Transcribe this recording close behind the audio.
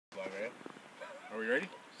Are we ready?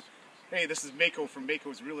 Hey, this is Mako from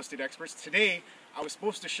Mako's Real Estate Experts. Today, I was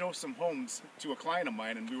supposed to show some homes to a client of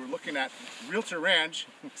mine, and we were looking at Realtor Ranj,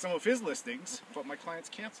 some of his listings, but my client's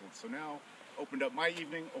canceled. So now, opened up my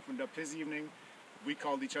evening, opened up his evening. We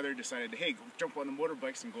called each other, decided, hey, go jump on the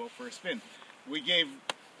motorbikes and go out for a spin. We gave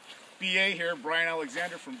BA here, Bryon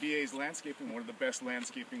Alexander from BA's Landscaping, one of the best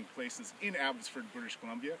landscaping places in Abbotsford, British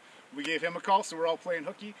Columbia. We gave him a call, so we're all playing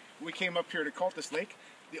hooky. We came up here to Cultas Lake.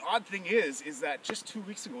 The odd thing is that just 2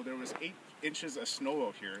 weeks ago there was 8 inches of snow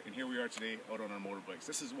out here, and here we are today out on our motorbikes.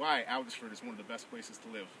 This is why Abbotsford is one of the best places to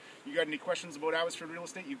live. You got any questions about Abbotsford real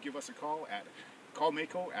estate, you give us a call at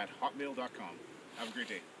callmako@hotmail.com. Have a great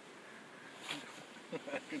day.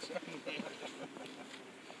 Good job.